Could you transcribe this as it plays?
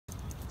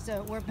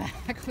So we're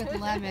back with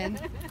Lemon.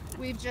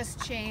 We've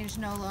just changed,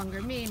 no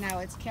longer me, now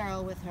it's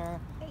Carol with her.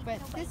 But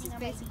this is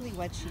basically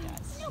what she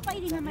does. No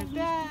biting on my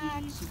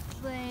back, she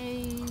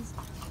plays.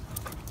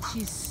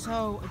 She's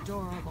so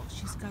adorable.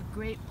 She's got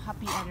great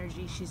puppy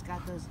energy. She's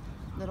got those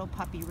little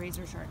puppy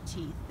razor sharp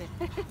teeth.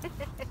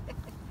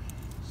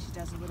 She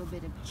does a little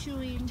bit of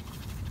chewing,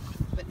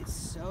 but it's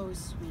so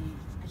sweet.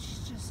 And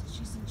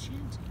she's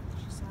enchanting.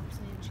 She's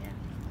absolutely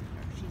enchanting with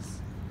her.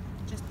 She's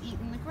just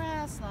eating the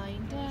grass,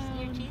 lying down.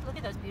 Your teeth, look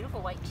at those beautiful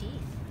white teeth.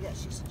 Yeah,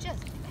 she's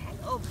just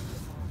beautiful.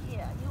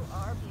 Yeah, you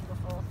are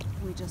beautiful.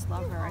 We just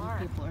love her, and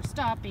people are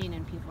stopping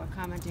and people are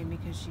commenting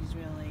because she's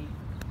really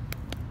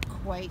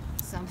quite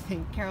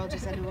something. Carol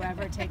just said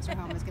whoever takes her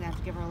home is going to have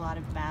to give her a lot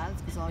of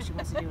baths because all she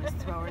wants to do is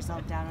throw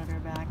herself down on her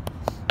back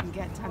and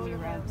get tummy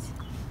rubs.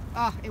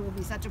 Oh, it will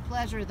be such a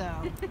pleasure,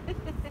 though.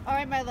 All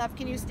right, my love,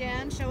 can you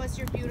stand? Show us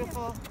your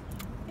beautiful...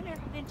 Come here,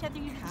 I'm going to tether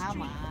you to the Come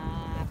tree.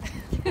 on.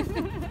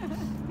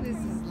 This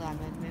is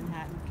Lemon,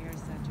 Manhattan Carol.